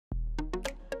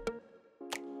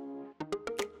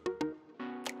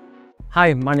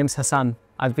Hi, my name's Hassan.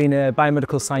 I've been a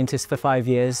biomedical scientist for 5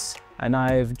 years and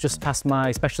I've just passed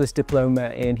my Specialist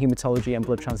Diploma in Haematology and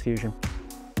Blood Transfusion.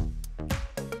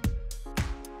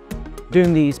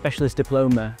 Doing the Specialist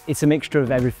Diploma, it's a mixture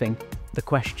of everything. The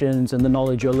questions and the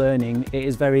knowledge you're learning, it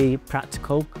is very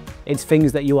practical. It's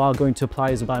things that you are going to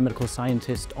apply as a biomedical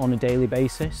scientist on a daily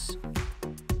basis.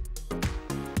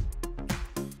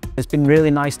 It's been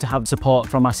really nice to have support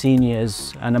from our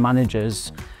seniors and our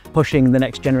managers pushing the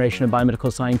next generation of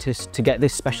biomedical scientists to get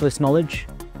this specialist knowledge.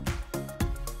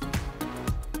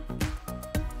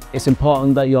 It's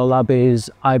important that your lab is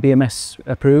IBMS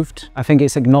approved. I think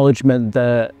it's acknowledgement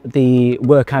that the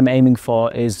work I'm aiming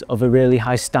for is of a really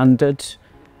high standard,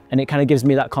 and it kind of gives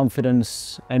me that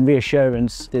confidence and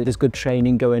reassurance that there's good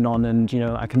training going on and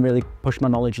I can really push my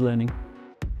knowledge learning.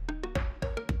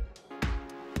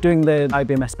 Doing the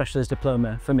IBMS Specialist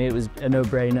Diploma, for me it was a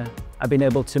no-brainer. I've been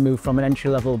able to move from an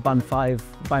entry-level Band 5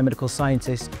 biomedical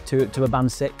scientist to a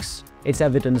Band 6. It's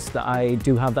evidence that I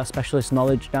do have that specialist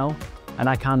knowledge now, and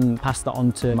I can pass that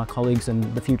on to my colleagues and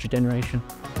the future generation.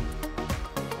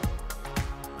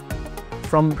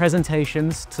 From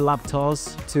presentations to lab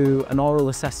tours to an oral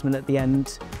assessment at the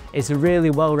end, it's a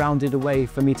really well-rounded way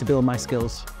for me to build my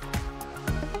skills.